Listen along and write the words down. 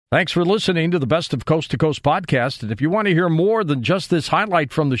Thanks for listening to the Best of Coast to Coast podcast. And if you want to hear more than just this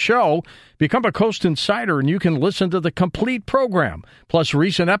highlight from the show, become a Coast Insider and you can listen to the complete program, plus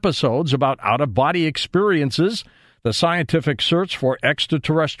recent episodes about out-of-body experiences, the scientific search for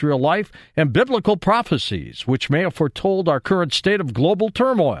extraterrestrial life, and biblical prophecies, which may have foretold our current state of global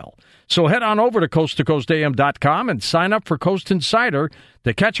turmoil. So head on over to coasttocoastam.com and sign up for Coast Insider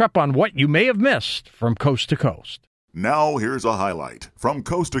to catch up on what you may have missed from Coast to Coast. Now here's a highlight from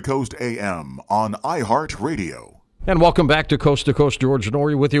Coast to Coast AM on iHeartRadio. And welcome back to Coast. George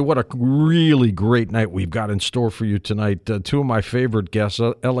Norrie with you. What a really great night we've got in store for you tonight. Two of my favorite guests,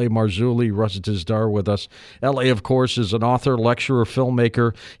 L.A. Marzulli, Russ Tisdar with us. L.A., of course, is an author, lecturer,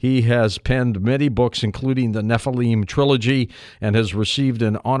 filmmaker. He has penned many books, including the Nephilim trilogy, and has received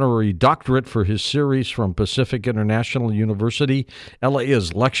an honorary doctorate for his series from Pacific International University. L.A.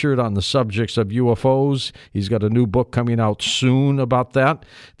 has lectured on the subjects of UFOs. He's got a new book coming out soon about that.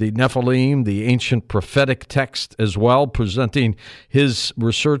 The Nephilim, the ancient prophetic text, as well, presenting his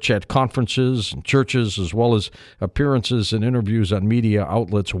research at conferences and churches, as well as appearances and interviews on media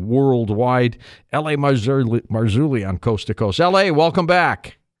outlets worldwide. L.A. Marzulli on Coast to Coast. L.A., welcome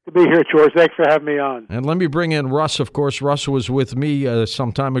back. Good to be here, George. Thanks for having me on. And let me bring in Russ. Of course, Russ was with me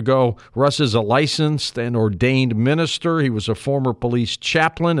some time ago. Russ is a licensed and ordained minister. He was a former police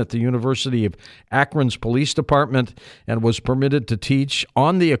chaplain at the University of Akron's Police Department and was permitted to teach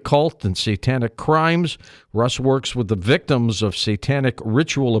on the occult and satanic crimes. Russ works with the victims of satanic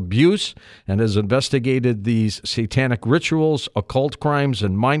ritual abuse and has investigated these satanic rituals, occult crimes,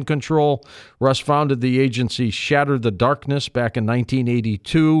 and mind control. Russ founded the agency Shatter the Darkness back in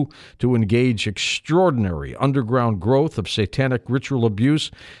 1982 to engage extraordinary underground growth of satanic ritual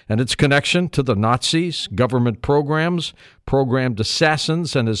abuse and its connection to the Nazis, government programs, programmed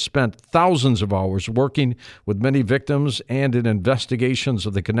assassins, and has spent thousands of hours working with many victims and in investigations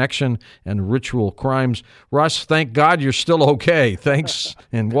of the connection and ritual crimes. Russ, thank God you're still okay. Thanks,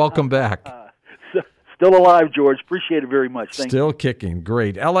 and welcome back. Still alive, George. Appreciate it very much. Thank Still you. Kicking.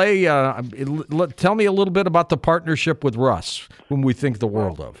 Great. L.A., tell me a little bit about the partnership with Russ, whom we think the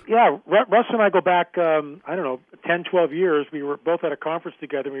world of. Yeah, Russ and I go back, 10, 12 years. We were both at a conference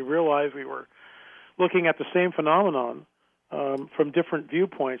together, and we realized we were looking at the same phenomenon from different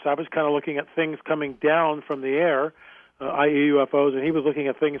viewpoints. I was kind of looking at things coming down from the air, i.e. UFOs, and he was looking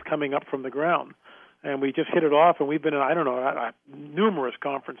at things coming up from the ground. And we just hit it off, and we've been in, numerous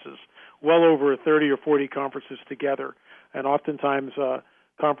conferences, well over 30 or 40 conferences together. And oftentimes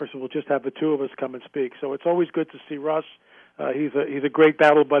conferences will just have the two of us come and speak. So it's always good to see Russ. He's a great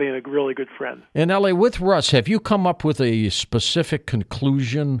battle buddy and a really good friend. And L.A., with Russ, have you come up with a specific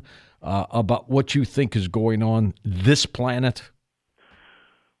conclusion about what you think is going on this planet?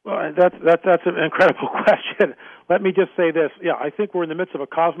 Well, that's an incredible question. Let me just say this. Yeah, I think we're in the midst of a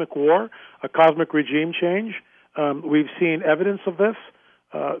cosmic war, a cosmic regime change. We've seen evidence of this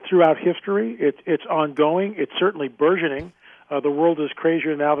throughout history. It's ongoing. It's certainly burgeoning. The world is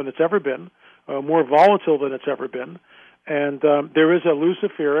crazier now than it's ever been, more volatile than it's ever been. And there is a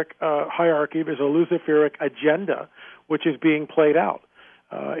Luciferic hierarchy. There's a Luciferic agenda which is being played out.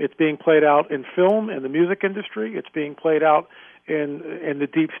 It's being played out in film, in the music industry. It's being played out in the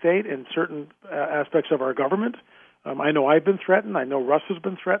deep state, in certain aspects of our government. I know I've been threatened. I know Russ has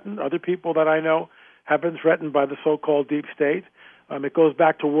been threatened. Other people that I know have been threatened by the so-called deep state. It goes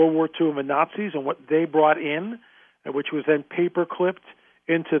back to World War II and the Nazis and what they brought in, which was then paper-clipped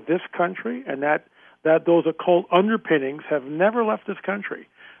into this country, and that those occult underpinnings have never left this country.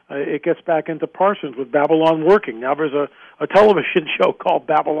 It gets back into Parsons with Babylon Working. Now there's a television show called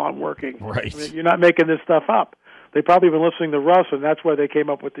Babylon Working. Right. I mean, you're not making this stuff up. They probably been listening to Russ, and that's why they came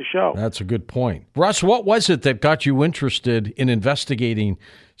up with the show. That's a good point. Russ, what was it that got you interested in investigating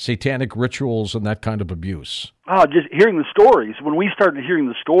satanic rituals and that kind of abuse? Oh, just hearing the stories. When we started hearing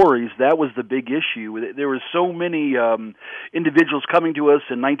the stories, that was the big issue. There were so many individuals coming to us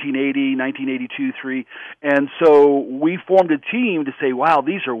in 1980, 1982, 3, and so we formed a team to say, wow,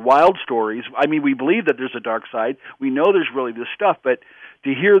 these are wild stories. I mean, we believe that there's a dark side. We know there's really this stuff, but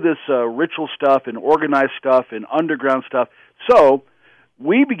to hear this ritual stuff and organized stuff and underground stuff. So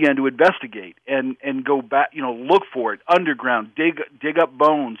we began to investigate and go back, look for it, underground, dig up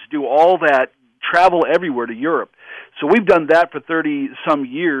bones, do all that, travel everywhere to Europe. So we've done that for 30-some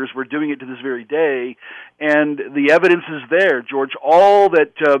years. We're doing it to this very day, and the evidence is there, George. All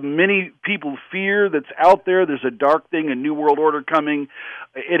that many people fear that's out there, there's a dark thing, a new world order coming.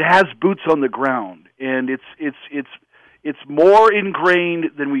 It has boots on the ground, and it's more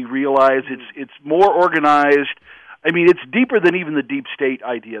ingrained than we realize. It's more organized. I mean, it's deeper than even the deep state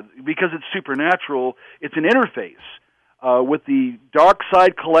idea because it's supernatural. It's an interface. with the Dark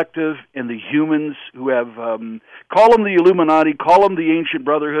Side Collective and the humans who have, call them the Illuminati, call them the Ancient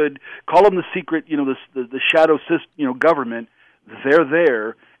Brotherhood, call them the secret, the shadow system, government. They're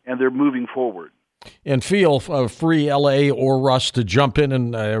there, and they're moving forward. And feel free, L.A. or Russ, to jump in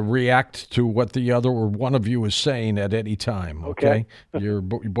and react to what the other or one of you is saying at any time, okay?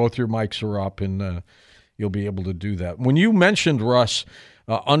 Both your mics are up, and you'll be able to do that. When you mentioned, Russ,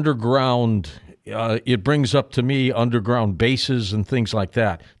 underground, it brings up to me underground bases and things like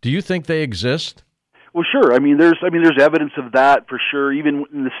that. Do you think they exist? Well, sure. There's evidence of that for sure. Even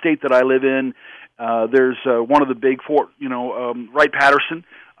in the state that I live in, there's one of the big four, Wright-Patterson.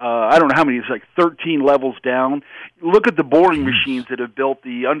 I don't know how many, it's like 13 levels down. Look at the boring machines that have built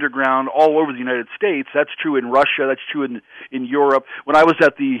the underground all over the United States. That's true in Russia. That's true in Europe. When I was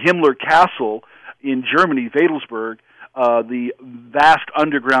at the Himmler Castle in Germany, Wedelsburg, the vast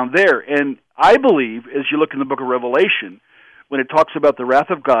underground there. And I believe, as you look in the book of Revelation, when it talks about the wrath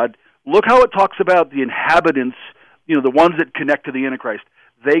of God, look how it talks about the inhabitants, the ones that connect to the Antichrist.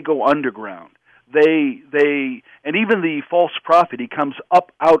 They go underground. And even the false prophet, he comes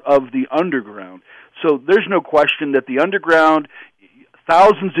up out of the underground. So there's no question that the underground,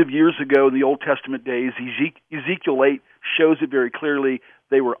 thousands of years ago in the Old Testament days, Ezekiel 8 shows it very clearly.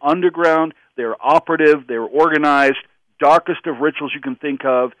 They were underground, they were operative, they were organized, darkest of rituals you can think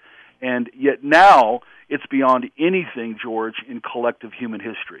of, and yet now it's beyond anything, George, in collective human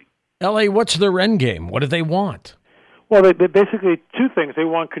history. L.A., what's their end game? What do they want? Well, they basically two things. They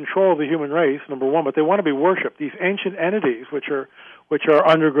want control of the human race, number one, but they want to be worshipped. These ancient entities, which are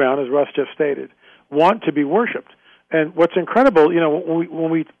underground, as Russ just stated, want to be worshipped. And what's incredible, when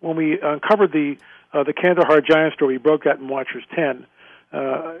we uncovered the Kandahar giant story, we broke that in Watchers 10.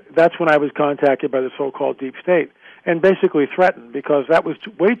 That's when I was contacted by the so-called deep state and basically threatened because that was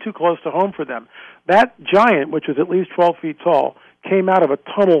way too close to home for them. That giant, which was at least 12 feet tall, came out of a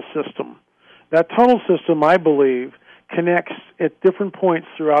tunnel system. That tunnel system, I believe, connects at different points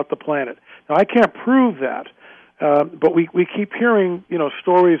throughout the planet. Now, I can't prove that, but we keep hearing,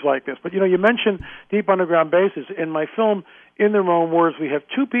 stories like this. But, you mentioned deep underground bases. In my film, In Their Own Words, we have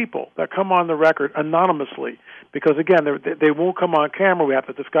two people that come on the record anonymously because, again, they won't come on camera. We have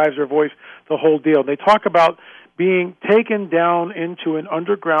to disguise their voice, the whole deal. They talk about being taken down into an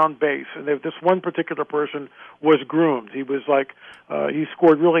underground base. And this one particular person was groomed. He was he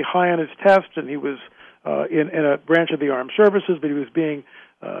scored really high on his test, and he was in a branch of the armed services, but he was being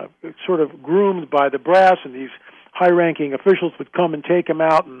sort of groomed by the brass, and these high-ranking officials would come and take him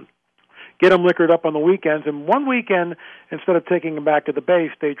out and get him liquored up on the weekends. And one weekend, instead of taking him back to the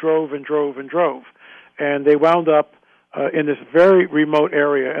base, they drove and drove and drove. And they wound up in this very remote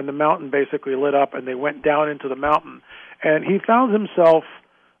area, and the mountain basically lit up, and they went down into the mountain. And he found himself,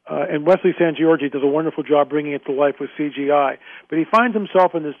 and Wesley Sangiorgi does a wonderful job bringing it to life with CGI, but he finds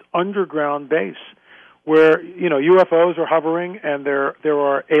himself in this underground base where, UFOs are hovering, and there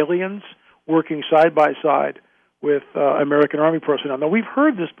are aliens working side by side with American Army personnel. Now, we've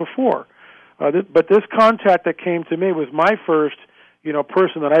heard this before, but this contact that came to me was my first,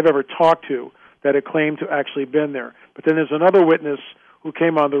 person that I've ever talked to that had claimed to actually been there. But then there's another witness who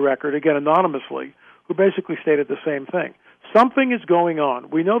came on the record, again anonymously, who basically stated the same thing. Something is going on.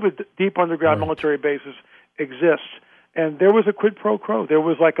 We know that deep underground military bases exist, and there was a quid pro quo. There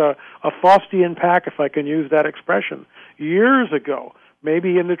was like a Faustian pact, if I can use that expression, years ago,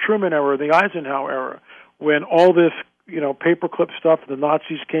 maybe in the Truman era, the Eisenhower era, when all this, paperclip stuff, the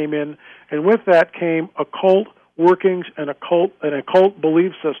Nazis came in, and with that came occult workings and an occult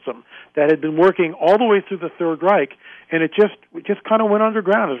belief system that had been working all the way through the Third Reich, and it just kind of went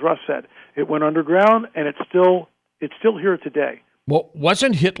underground, as Russ said. It went underground, and it's still here today. Well,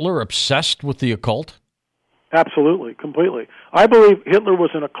 wasn't Hitler obsessed with the occult? Absolutely, completely. I believe Hitler was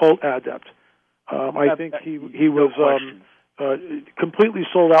an occult adept. I think he was completely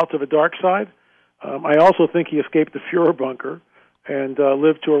sold out to the dark side. I also think he escaped the Fuhrer bunker and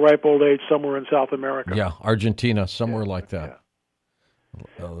lived to a ripe old age somewhere in South America. Yeah, Argentina, somewhere like that.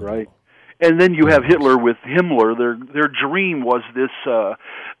 Yeah. Right. And then you have Hitler with Himmler. Their dream was this,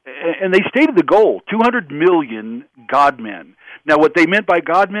 and they stated the goal, 200 million God-men. Now, what they meant by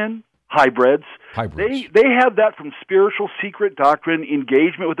God-men, hybrids. They have that from spiritual secret doctrine,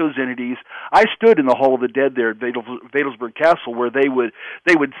 engagement with those entities. I stood in the Hall of the Dead there at Wedelsburg Castle, where they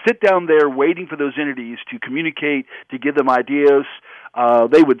would sit down there waiting for those entities to communicate, to give them ideas.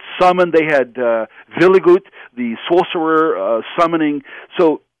 They would summon. They had Willigut, the sorcerer, summoning.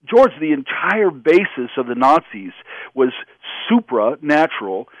 So, George, the entire basis of the Nazis was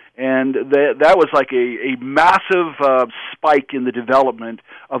supranatural, and that was like a massive spike in the development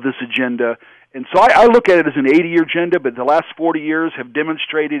of this agenda. And so I look at it as an 80-year agenda, but the last 40 years have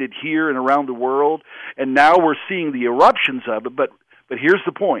demonstrated it here and around the world, and now we're seeing the eruptions of it. But here's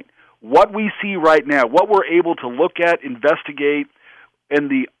the point. What we see right now, what we're able to look at, investigate, and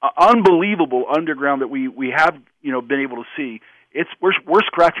the unbelievable underground that we have been able to see, we're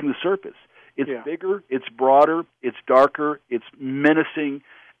scratching the surface. It's bigger, it's broader, it's darker, it's menacing,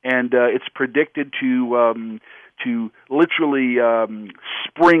 and it's predicted to literally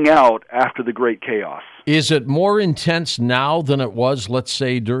spring out after the Great Chaos. Is it more intense now than it was, let's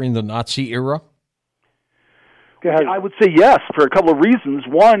say, during the Nazi era? I would say yes, for a couple of reasons.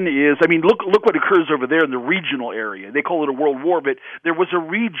 One is, look what occurs over there in the regional area. They call it a world war, but there was a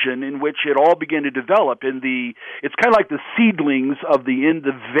region in which it all began to develop. It's kind of like the seedlings of the end.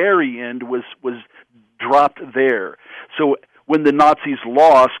 The very end was dropped there. So when the Nazis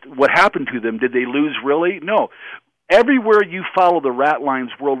lost, what happened to them? Did they lose really? No. Everywhere you follow the rat lines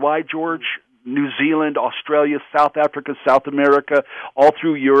worldwide, George, New Zealand, Australia, South Africa, South America, all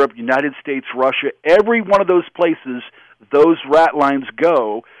through Europe, United States, Russia, every one of those places those rat lines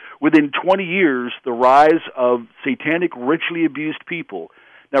go, within 20 years, the rise of satanic, ritually abused people.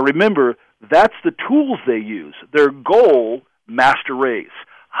 Now remember, that's the tools they use. Their goal, master race,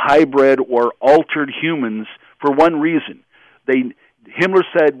 hybrid or altered humans, for one reason. Himmler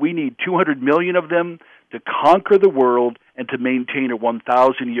said we need 200 million of them to conquer the world and to maintain a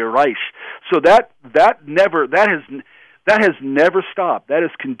 1,000-year Reich. So that has never stopped. That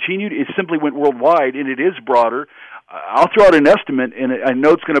has continued. It simply went worldwide, and it is broader. I'll throw out an estimate, and I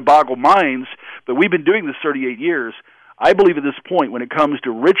know it's going to boggle minds, but we've been doing this 38 years. I believe at this point, when it comes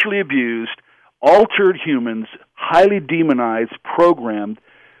to ritually abused, altered humans, highly demonized, programmed,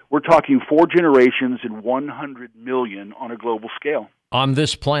 we're talking 4 generations and 100 million on a global scale. On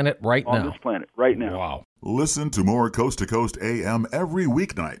this planet right now? On this planet right now. Wow. Listen to more Coast to Coast AM every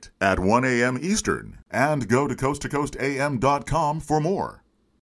weeknight at 1 a.m. Eastern, and go to coasttocoastam.com for more.